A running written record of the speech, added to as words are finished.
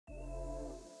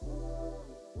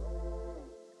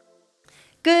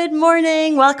Good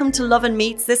morning. Welcome to Lovin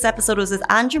Meets. This episode was with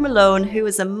Andrew Malone, who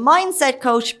is a mindset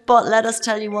coach, but let us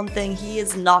tell you one thing, he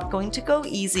is not going to go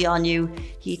easy on you.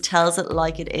 He tells it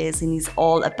like it is, and he's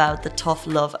all about the tough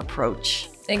love approach.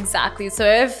 Exactly. So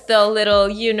if the little,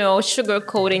 sugar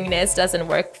coatingness doesn't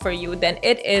work for you, then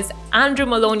it is Andrew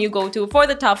Malone you go to for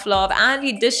the tough love. And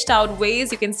he dished out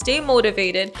ways you can stay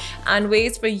motivated and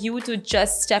ways for you to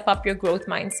just step up your growth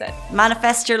mindset.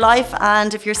 Manifest your life.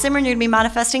 And if you're similar and you're going to be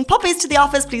manifesting puppies to the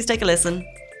office, please take a listen.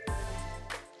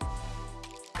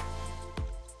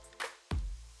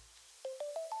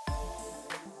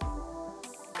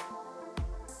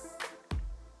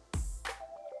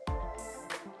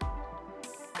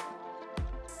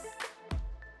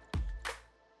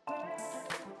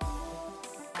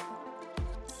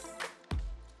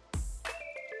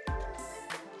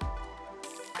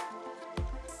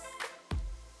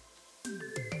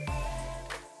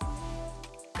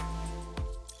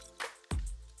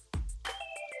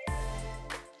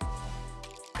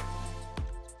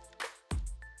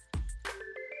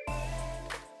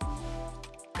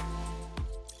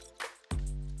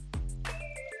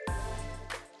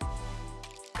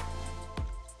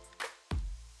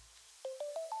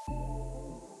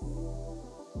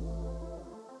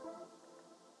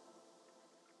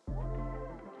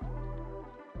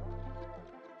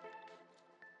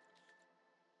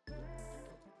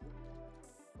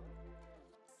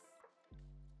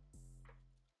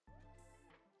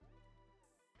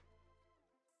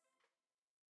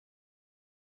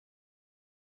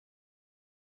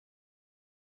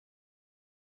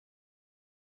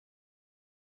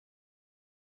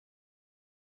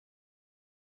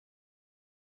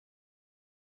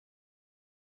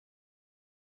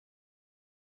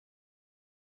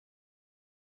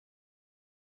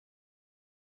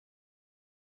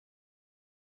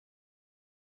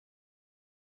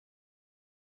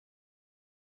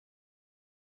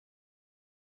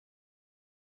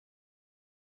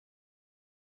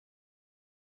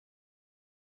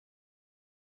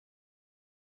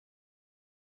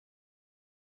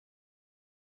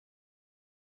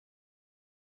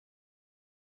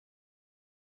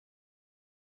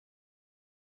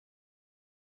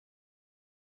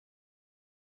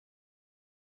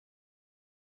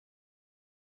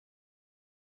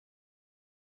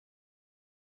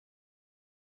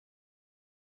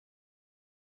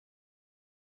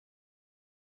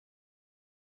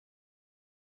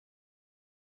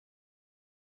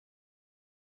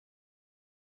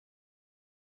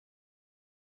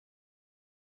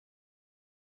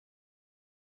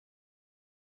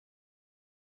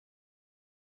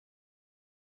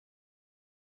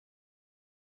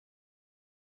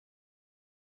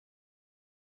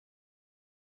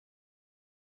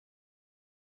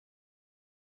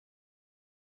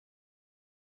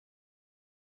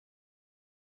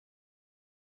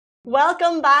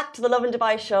 Welcome back to the Lovin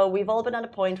Dubai Show. We've all been at a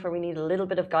point where we need a little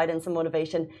bit of guidance and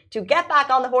motivation to get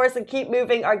back on the horse and keep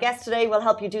moving. Our guest today will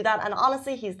help you do that, and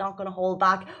honestly, he's not going to hold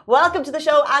back. Welcome to the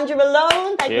show, Andrew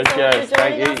Malone. Thank you so much for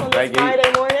joining us on this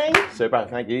Friday morning. Super,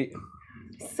 thank you.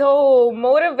 So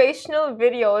motivational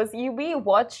videos, we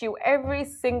watch you every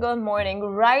single morning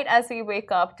right as we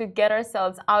wake up to get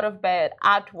ourselves out of bed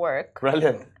at work.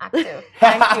 Brilliant. Active.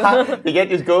 Thank you. You get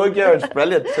these going, girls.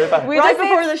 Brilliant. Super. Right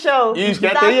before the show. You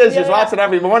get these. You watch it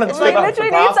every morning. We Super.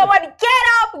 literally need someone, get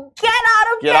up, get out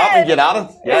of Get bed. up and get at it.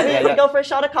 Yeah. We go for a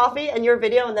shot of coffee and your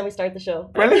video, and then we start the show.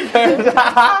 Brilliant.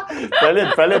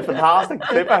 Brilliant. Fantastic.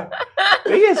 Super.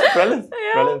 Yes, brilliant.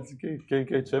 Yeah. Brilliant.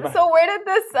 Good. Super. So where did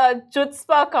this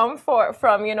chutzpah come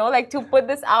from, to put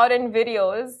this out in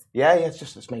videos? Yeah,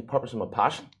 it's my purpose and my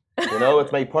passion.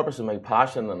 It's my purpose and my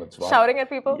passion, and it's what? Shouting at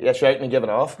people? Yeah, shouting and giving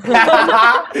off.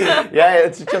 Yeah,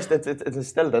 it's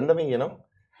instilled into me,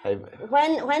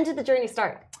 When did the journey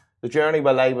start? The journey,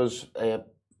 well, I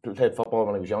played football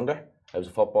when I was younger. I was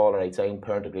a footballer. I signed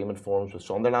parent agreement forms with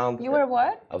Sunderland. You were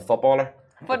what? I was a footballer.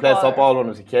 I played football when I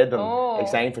was a kid, and I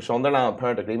signed for Sunderland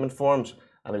parent agreement forms,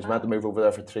 and I was meant to move over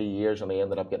there for 3 years, and I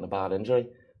ended up getting a bad injury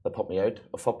that put me out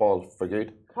of football for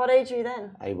good. What age were you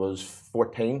then? I was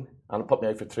 14, and it put me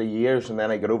out for 3 years, and then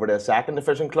I got over to a second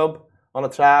division club on a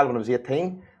trial when I was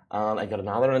 18, and I got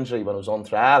another injury when I was on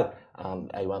trial, and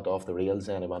I went off the rails,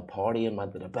 and I went partying,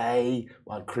 went to Dubai,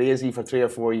 went crazy for 3 or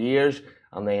 4 years,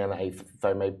 and then I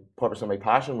found my purpose and my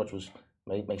passion, which was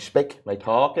my speak, my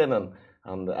talking,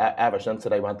 and ever since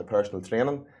that I went to personal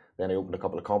training. Then I opened a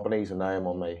couple of companies, and now I'm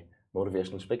on my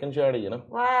motivational speaking journey,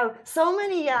 Wow. So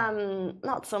many,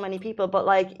 not so many people, but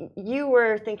like you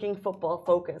were thinking football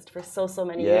focused for so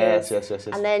many years. Yes.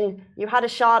 And then you had a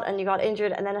shot and you got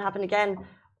injured, and then it happened again.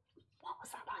 What was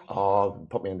that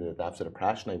Put me into the depths of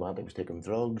depression. I was taking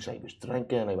drugs, I was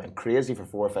drinking, I went crazy for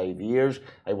 4 or 5 years.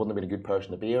 I wouldn't have been a good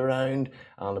person to be around,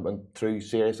 and I went through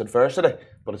serious adversity.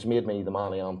 But it's made me the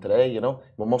man I am today, you know.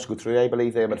 We must go through, I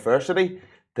believe, adversity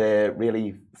to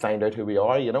really find out who we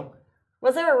are, you know.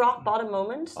 Was there a rock bottom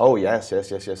moment? Oh yes.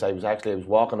 I was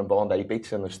walking on Bondi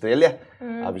Beach in Australia.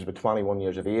 I was about 21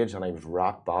 years of age, and I was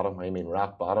rock bottom. I mean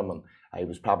rock bottom, and I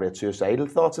was probably at suicidal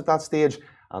thoughts at that stage.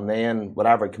 And then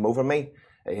whatever came over me,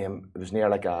 it was near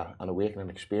like an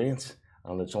awakening experience,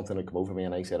 and it's something that came over me,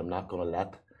 and I said, I'm not going to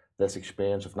let this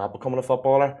experience of not becoming a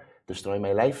footballer destroy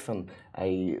my life. And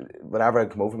whatever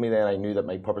had come over me, then I knew that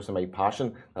my purpose and my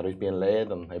passion, that I was being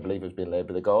led, and I believe I was being led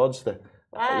by the gods.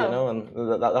 Wow. You know,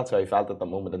 and that's how I felt at that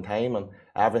moment in time, and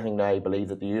everything now I believe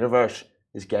that the universe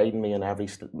is guiding me in every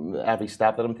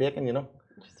step that I'm taking, you know.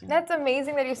 That's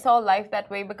amazing that you saw life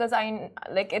that way, because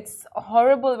it's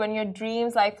horrible when your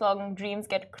lifelong dreams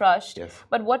get crushed. Yes.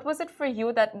 But what was it for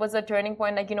you that was a turning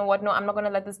point? Like, you know what? No, I'm not going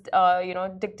to let this,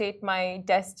 dictate my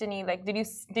destiny. Like,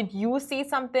 did you see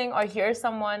something or hear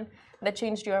someone that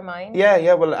changed your mind?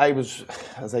 Yeah. Well, I was,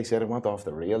 as I said, I went off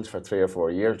the rails for 3 or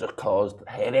 4 years. It caused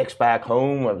headaches back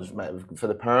home. For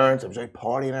the parents. I was out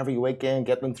partying every weekend,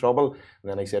 getting in trouble.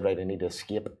 And then I said, right, I need to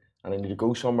escape, and I need to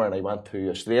go somewhere. And I went to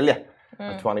Australia.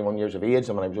 At 21 years of age,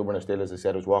 and when I was over in Australia, as I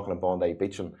said, I was walking on Bondi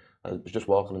Beach, and I was just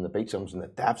walking on the beach. I was in the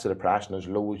depths of depression, as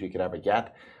low as you could ever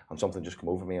get, and something just came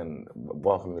over me, and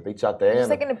walking on the beach that day. Just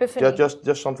like an epiphany.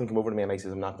 Just something came over to me, and I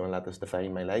said, I'm not going to let this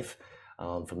define my life.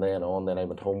 And from then on, I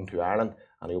went home to Ireland,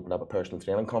 and I opened up a personal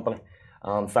training company.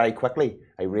 And very quickly,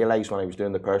 I realised when I was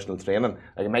doing the personal training,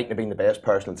 I mightn't have been the best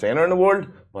personal trainer in the world,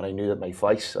 but I knew that my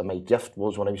voice and my gift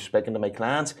was when I was speaking to my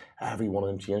clients, every one of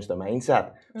them changed their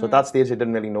mindset. So at that stage, I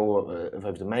didn't really know if I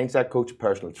was a mindset coach,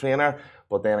 personal trainer,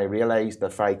 but then I realised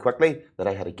that very quickly that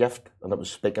I had a gift, and that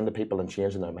was speaking to people and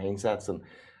changing their mindsets. And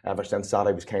ever since that,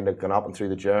 I was kind of gone up and through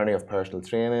the journey of personal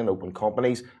training, open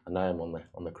companies, and now I'm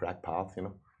on the correct path, you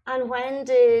know. And when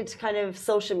did kind of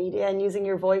social media and using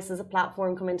your voice as a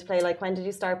platform come into play? Like, when did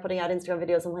you start putting out Instagram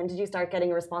videos, and when did you start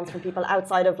getting a response from people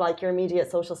outside of like your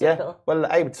immediate social circle? Yeah, well,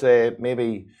 I would say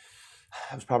maybe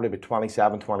I was probably about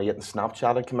 27, 28, and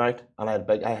Snapchat had come out, and I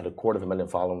had 250,000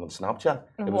 followers on Snapchat.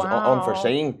 It was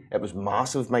unforeseen. It was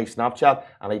massive, my Snapchat,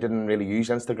 and I didn't really use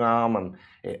Instagram,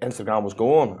 and Instagram was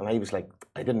going, and I was like,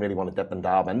 I didn't really want to dip and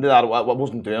dab into that. I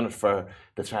wasn't doing it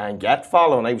to try and get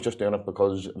following. I was just doing it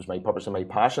because it was my purpose and my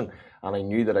passion, and I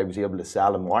knew that I was able to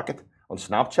sell and market on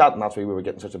Snapchat, and that's why we were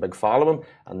getting such a big following.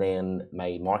 And then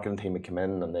my marketing team would come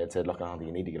in, and they'd said, look, Andy,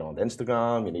 you need to get on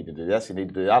Instagram, you need to do this, you need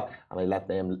to do that. And I let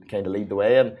them kind of lead the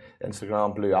way, and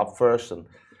Instagram blew up first. And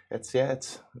it's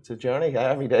a journey.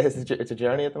 Every day it's a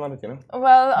journey at the moment, you know.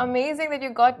 Well, amazing that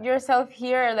you got yourself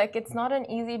here. Like, it's not an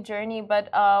easy journey, but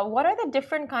what are the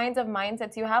different kinds of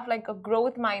mindsets? You have like a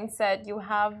growth mindset.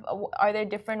 Are there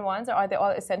different ones, or are they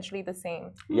all essentially the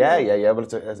same? Yeah.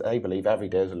 But I believe every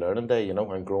day is a learning day, you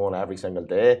know. I'm growing every single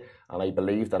day, and I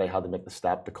believe that I had to make the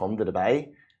step to come to Dubai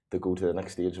to go to the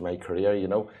next stage of my career, you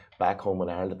know. Back home in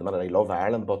Ireland at the minute, I love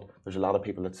Ireland, but there's a lot of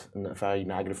people that's in a very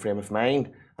negative frame of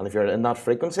mind. And if you're in that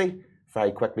frequency,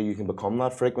 very quickly you can become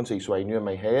that frequency. So I knew in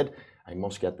my head, I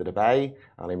must get to Dubai,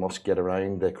 and I must get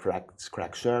around the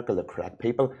correct circle, the correct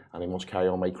people, and I must carry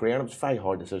on my career. And it was a very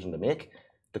hard decision to make,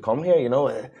 to come here, you know.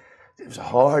 It was a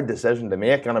hard decision to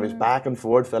make, and I was back and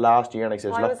forth for the last year, and I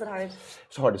said, why was it hard?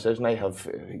 It's a hard decision. I have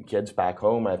kids back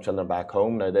home, I have children back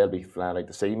home. Now they'll be flying out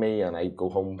to see me, and I go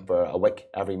home for a week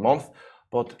every month.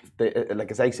 But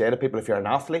like as I say to people, if you're an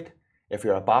athlete, if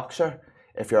you're a boxer,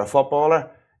 if you're a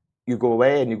footballer, you go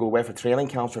away for training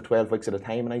camps for 12 weeks at a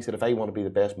time. And I said, if I want to be the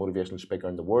best motivational speaker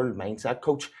in the world, mindset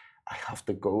coach, I have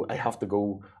to go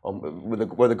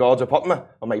where the gods are putting me,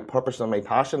 on my purpose and my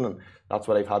passion, and that's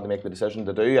what I've had to make the decision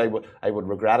to do. I would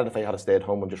regret it if I had stayed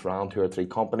home and just ran 2 or 3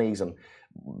 companies and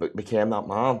became that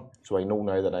man. So I know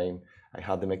now that I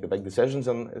had to make the big decisions,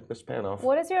 and it's paying off.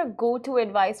 What is your go-to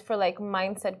advice for like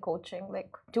mindset coaching, like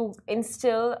to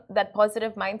instill that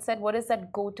positive mindset? What is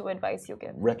that go-to advice you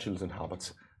give? Rituals and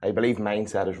habits. I believe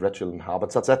mindset is ritual and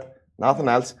habits. That's it. Nothing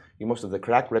else. You must have the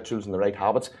correct rituals and the right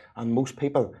habits, and most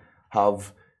people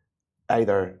have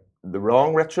either the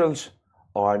wrong rituals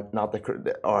or not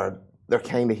or they're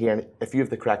kind of here. If you have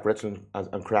the correct rituals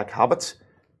and correct habits,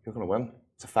 you're going to win.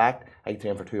 It's a fact. I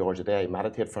train for 2 hours a day. I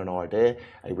meditate for an hour a day.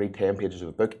 I read 10 pages of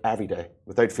a book every day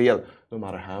without fail, no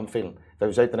matter how I'm feeling. If I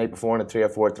was out the night before and had 3 or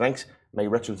 4 drinks, my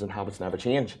rituals and habits never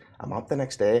change. I'm up the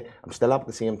next day. I'm still up at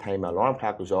the same time. My alarm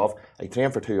clock goes off. I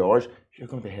train for 2 hours. You're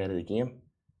going to be ahead of the game.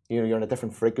 You're in a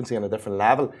different frequency and a different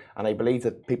level, and I believe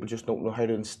that people just don't know how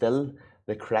to instill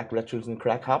the correct rituals and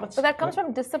correct habits. But that comes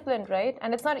from discipline, right?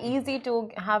 And it's not easy to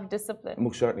have discipline.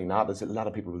 Most certainly not. As a lot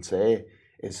of people will say,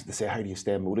 is they say, how do you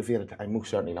stay motivated? I'm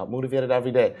most certainly not motivated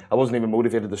every day. I wasn't even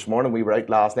motivated this morning. We were out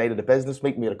last night at a business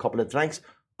meeting, we had a couple of drinks,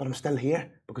 but I'm still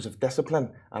here because of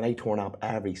discipline, and I turn up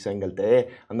every single day,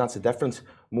 and that's the difference.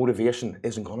 Motivation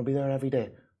isn't going to be there every day,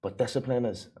 but discipline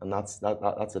is, and that's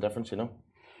the difference, you know.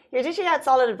 You're dishing out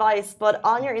solid advice, but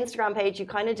on your Instagram page, you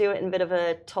kind of do it in a bit of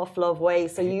a tough love way.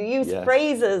 So you use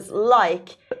phrases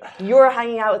like, you're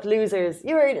hanging out with losers.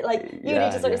 You're like, you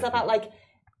need to sort yourself out. Like,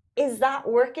 is that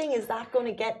working? Is that going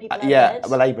to get people out of bed?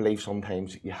 Well, I believe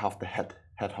sometimes you have to hit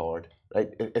hard. Right?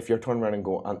 If you're turning around and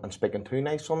going and speaking too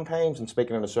nice sometimes and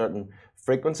speaking in a certain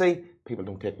frequency, people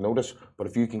don't take notice. But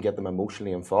if you can get them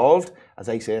emotionally involved, as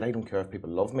I said, I don't care if people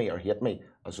love me or hate me,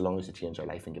 as long as they change their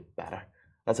life and get better.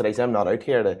 That's what I say. I'm not out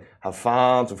here to have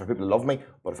fans and for people to love me,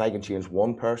 but if I can change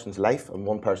one person's life and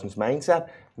one person's mindset,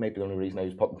 it might be the only reason I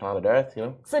was put on planet Earth, you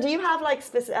know. So do you have like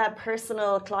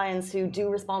personal clients who do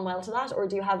respond well to that, or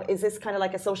do you have, is this kind of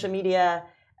like a social media,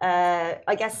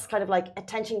 I guess kind of like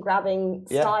attention grabbing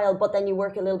style, but then you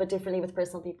work a little bit differently with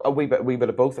personal people? A wee bit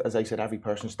of both. As I said, every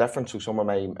person's different. So some of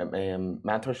my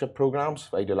mentorship programs,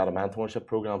 I do a lot of mentorship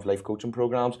programs, life coaching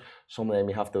programs. Some of them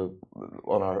you have to,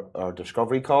 on our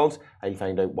discovery calls, I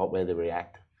find out what way they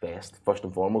react best, first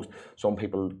and foremost. Some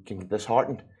people can get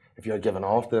disheartened if you're giving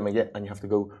off to them and you have to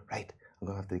go, right, I'm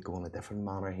going to have to go in a different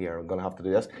manner here. I'm going to have to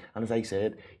do this. And as I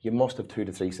said, you must have 2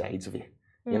 to 3 sides of you.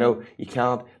 You know, you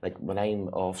can't, like when I'm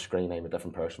off screen, I'm a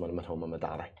different person. When I'm at home, I'm a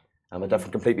daddy. I'm a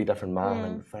completely different man.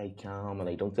 I'm very calm and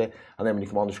I don't say. And then when you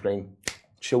come on the screen,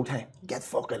 showtime, get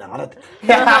fucking at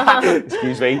it.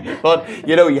 Excuse me. But,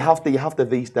 you know, you have to have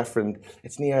these different,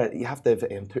 you have to have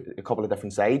a couple of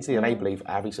different sides. And I believe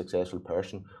every successful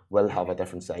person will have a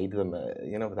different side to them.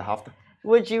 You know, they have to.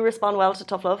 Would you respond well to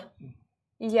tough love?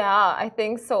 Yeah, I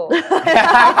think so.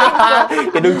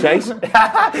 You know, Chase. You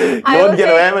won't get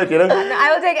away with it, you know.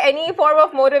 I will take any form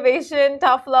of motivation,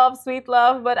 tough love, sweet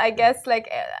love, but I guess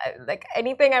like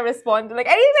anything I respond to, like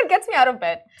anything that gets me out of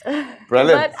bed.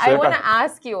 Brilliant. But I want to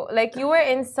ask you, like you were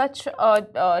in such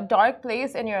a dark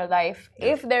place in your life.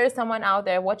 If there is someone out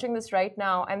there watching this right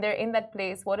now and they're in that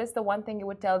place, what is the one thing you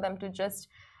would tell them to just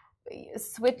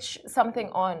switch something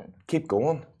on? Keep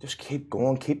going. Just keep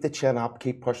going. Keep the chin up.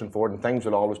 Keep pushing forward, and things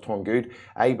will always turn good.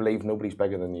 I believe nobody's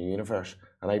bigger than the universe,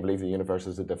 and I believe the universe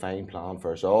is a divine plan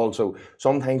for us all. So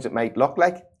sometimes it might look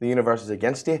like the universe is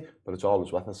against you, but it's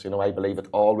always with us. You know, I believe it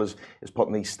always is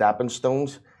putting these stepping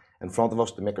stones in front of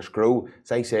us to make us grow.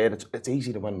 As I said, it's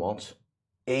easy to win once.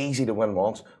 Easy to win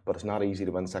once, but it's not easy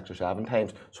to win 6 or 7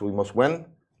 times. So we must win,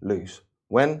 lose,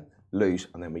 win, lose,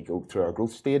 and then we go through our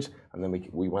growth stage, and then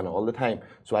we win all the time.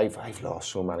 So I've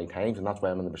lost so many times, and that's why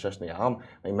I'm in the position I am.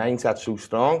 My mindset's so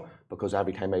strong because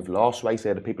every time I've lost, so I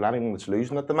say to people, anyone that's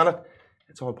losing at the minute,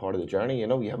 it's all part of the journey. You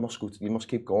know, you must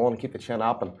keep going and keep the chin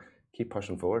up and keep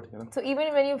pushing forward. You know. So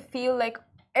even when you feel like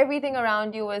everything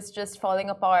around you is just falling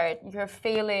apart, you're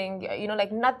failing, you know,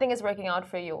 like nothing is working out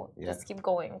for you, just keep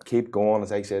going. Keep going.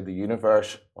 As I said, the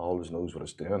universe always knows what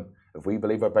it's doing. If we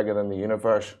believe we're bigger than the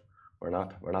universe, we're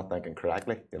not thinking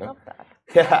correctly, you know. Love that.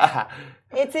 Yeah.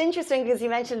 It's interesting because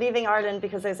you mentioned leaving Ireland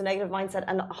because there's a negative mindset,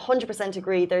 and 100%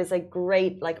 agree. There's a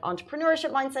great like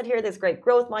entrepreneurship mindset here. There's great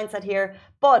growth mindset here,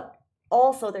 but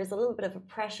also there's a little bit of a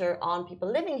pressure on people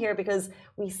living here because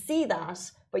we see that,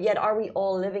 but yet are we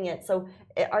all living it? So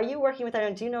are you working with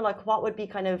Ireland? Do you know like what would be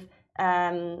kind of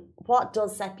what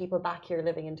does set people back here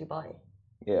living in Dubai?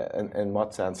 Yeah, in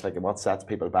what sense? Like, in what sets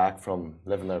people back from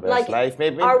living their best life?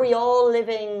 Maybe. Are we all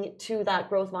living to that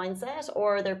growth mindset,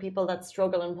 or are there people that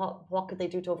struggle, and what could they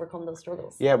do to overcome those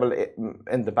struggles? Yeah, well,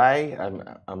 in Dubai,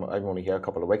 I'm only here a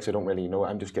couple of weeks. I don't really know.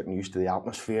 I'm just getting used to the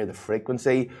atmosphere, the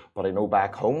frequency. But I know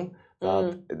back home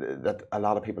that a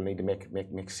lot of people need to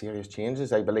make serious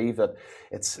changes. I believe that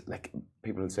it's like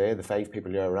people say, the 5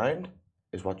 people you're around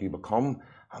is what you become.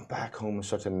 And back home is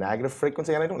such a negative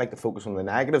frequency, and I don't like to focus on the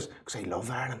negatives because I love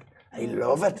Ireland. I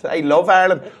love it. I love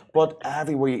Ireland. But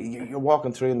everywhere you're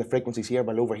walking through, and the frequency's here,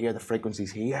 but over here the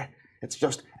frequency's here. It's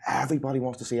just everybody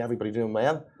wants to see everybody doing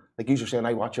well. Like you were saying,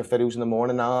 I watch your videos in the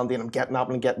morning, Andy, and I'm getting up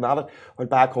and getting at it. Well,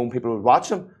 back home people will watch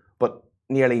them, but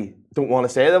nearly don't want to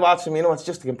say they watch them. You know, it's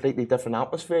just a completely different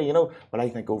atmosphere. You know, but I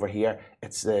think over here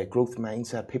it's the growth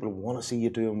mindset. People want to see you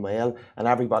doing well, and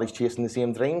everybody's chasing the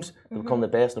same dreams to become the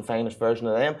best and finest version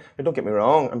of them. Now, don't get me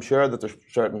wrong. I'm sure that there's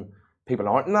certain people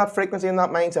aren't in that frequency and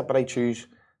that mindset, but I choose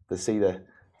to see the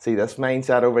see this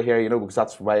mindset over here, you know, because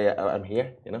that's why I'm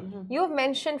here, you know. You have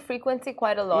mentioned frequency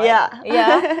quite a lot. Yeah.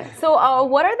 Yeah. So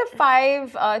what are the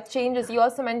 5 changes? You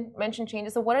also mentioned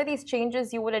changes. So what are these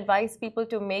changes you would advise people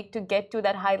to make to get to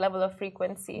that high level of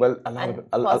frequency? Well,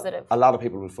 positive. a lot of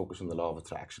people will focus on the law of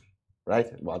attraction, right?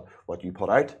 What you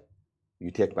put out, you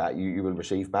take back, you will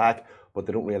receive back, but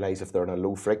they don't realize if they're in a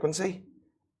low frequency,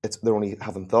 they're only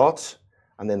having thoughts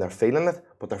and then they're feeling it,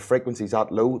 but their frequency's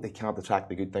that low, they can't attract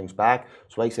the good things back.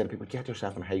 So I say to people, get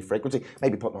yourself in a high frequency,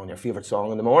 maybe putting on your favourite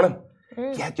song in the morning.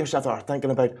 Get yourself, or thinking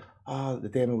about, the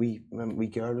day my wee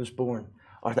girl was born,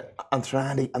 and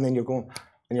trying to, and then you're going,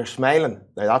 and you're smiling.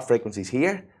 Now that frequency's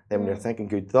here, then when you're thinking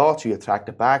good thoughts, you attract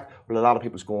it back. Well, a lot of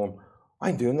people's going,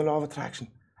 I'm doing the law of attraction.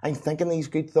 I'm thinking these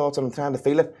good thoughts and I'm trying to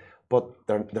feel it, but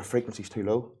their frequency's too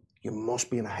low. You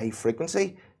must be in a high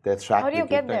frequency to attract. How do you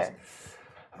get there?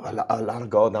 A lot of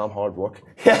goddamn hard work.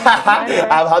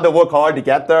 I've had to work hard to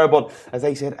get there, but as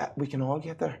I said, we can all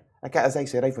get there. Like, as I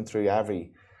said, I've been through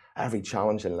every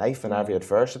challenge in life and every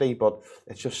adversity, but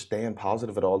it's just staying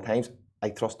positive at all times. I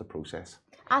trust the process.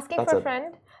 Asking for a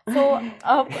friend. So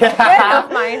a friend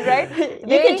of mine, right?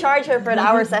 You can charge her for an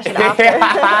hour session after. But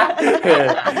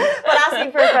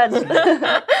asking for a friend.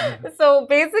 So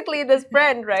basically this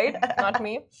friend, right? Not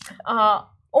me.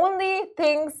 Only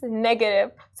thinks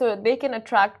negative so they can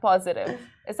attract positive.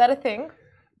 Is that a thing?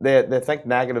 They think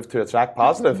negative to attract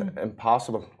positive.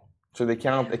 Impossible. So it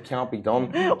can't be done.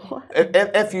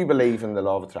 If you believe in the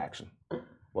law of attraction,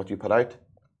 what you put out,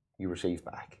 you receive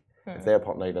back. If they're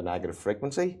putting out a negative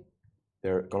frequency,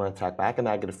 they're going to attract back a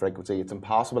negative frequency. It's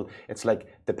impossible. It's like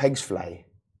the pigs fly.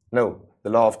 No, the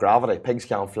law of gravity. Pigs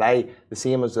can't fly. The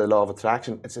same as the law of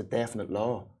attraction. It's a definite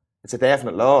law. It's a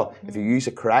definite law. If you use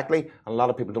it correctly, and a lot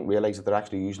of people don't realize that they're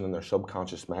actually using it in their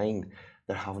subconscious mind,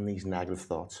 they're having these negative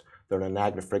thoughts. They're in a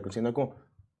negative frequency and they're going,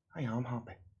 I am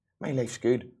happy. My life's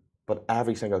good. But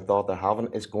every single thought they're having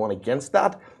is going against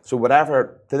that. So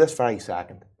whatever, to this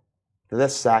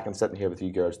second sitting here with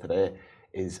you girls today,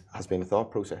 has been a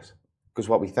thought process. Because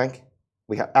what we think,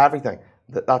 we have everything.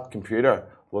 That computer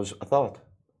was a thought.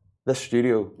 This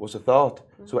studio was a thought.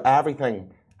 So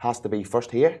everything has to be first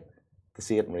here to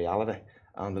see it in reality.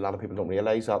 And a lot of people don't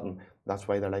realise that, and that's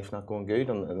why their life's not going good.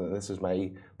 And this is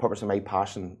my purpose and my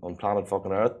passion on planet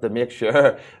fucking Earth, to make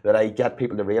sure that I get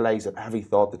people to realise that every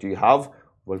thought that you have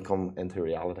will come into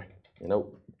reality. You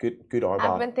know, good or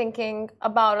bad. I've been thinking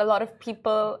about a lot of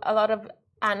people, a lot of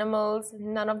animals.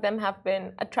 None of them have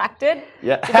been attracted.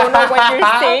 Yeah. I don't know what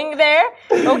you're saying there.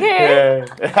 Okay.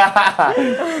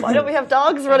 Yeah. Why don't we have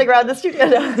dogs running around the studio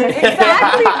now?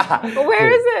 Exactly. Where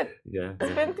is it? Yeah.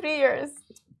 It's been 3 years.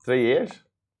 3 years?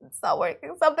 It's not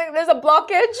working. There's a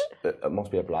blockage. It must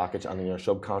be a blockage, and in your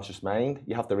subconscious mind,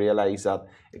 you have to realise that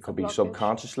it could be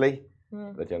subconsciously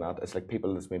that you're not. It's like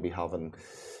people that's maybe having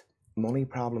money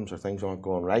problems or things aren't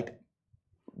going right.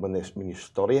 When you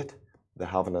study it, they're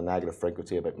having a negative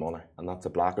frequency about money, and that's a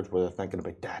blockage where they're thinking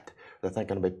about debt, they're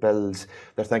thinking about bills,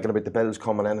 they're thinking about the bills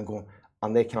coming in and going,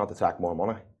 and they can't attract more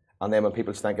money. And then when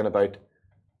people's thinking about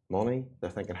money, they're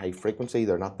thinking high frequency,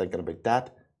 they're not thinking about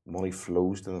debt. Money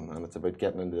flows to them, and it's about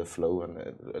getting into the flow, and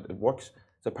it works.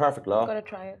 It's a perfect law. Gotta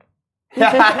try it.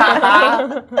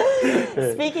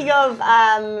 Speaking of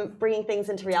bringing things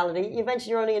into reality, you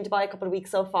mentioned you're only in Dubai a couple of weeks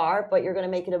so far, but you're going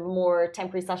to make it a more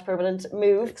temporary/permanent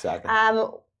move. Exactly.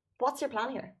 What's your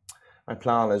plan here? My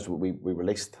plan is we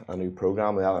released a new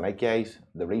program with the Night guys,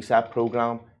 the Reset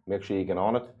program. Make sure you get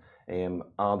on it.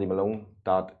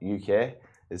 AndyMalone.uk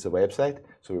is the website.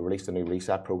 So we released a new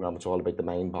Reset program. It's all about the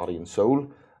mind, body, and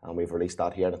soul. And we've released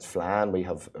that here, and it's flying. We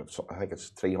have, I think it's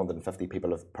 350 people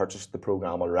have purchased the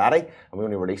program already, and we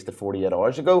only released it 48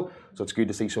 hours ago. So it's good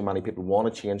to see so many people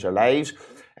want to change their lives.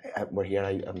 We're here.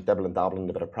 I'm dabbling in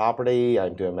a bit of property.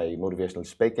 I'm doing my motivational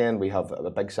speaking. We have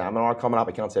a big seminar coming up.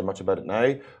 I can't say much about it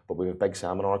now, but we have a big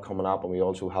seminar coming up, and we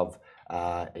also have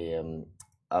a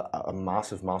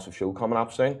massive show coming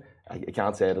up soon. I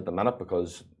can't say it at the minute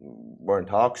because we're in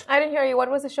talks. I didn't hear you. What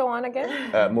was the show on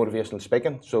again? Motivational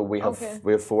speaking. So we have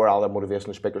 4 other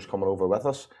motivational speakers coming over with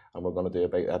us, and we're going to do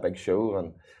a big show.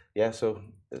 And yeah, so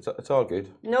it's all good.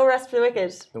 No rest for the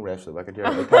wicked. No rest for the wicked.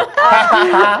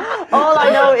 All I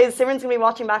know is Simran's going to be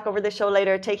watching back over this show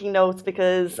later, taking notes,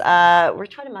 because we're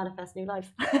trying to manifest new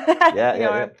lives.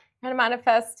 Yeah. Trying to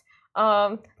manifest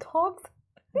talks.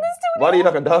 What are you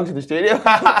looking dogs in the studio? We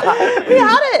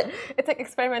had it. It's like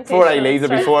experimentation. Before I leave,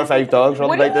 there'll be 4 or 5 dogs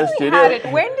running like this studio. Had it?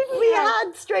 When did We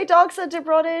had stray dogs that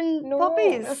brought in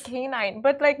puppies. A canine,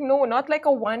 but like not like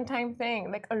a one-time thing,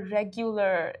 like a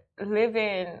regular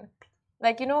live-in.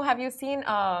 Like, have you seen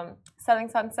Selling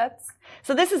Sunsets?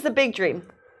 So this is the big dream.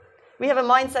 We have a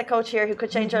mindset coach here who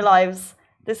could change our lives.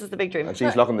 This is the big dream. And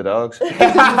she's locking the dogs. Well,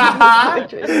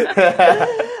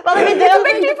 I mean, It's a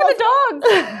big dream for the dogs.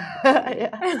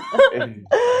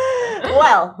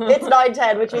 Well, it's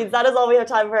 9:10, which means that is all we have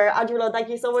time for. Andrew Malone, thank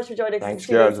you so much for joining us Thanks,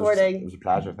 this girls. morning. It was a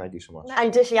pleasure. Thank you so much.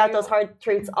 And dishing out those hard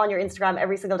truths on your Instagram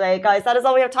every single day. Guys, that is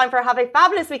all we have time for. Have a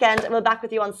fabulous weekend. And we'll be back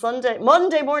with you on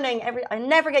Monday morning. I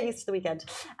never get used to the weekend.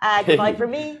 Goodbye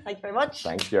from me. Thank you very much.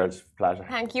 Thanks, girls. Pleasure.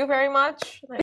 Thank you very much.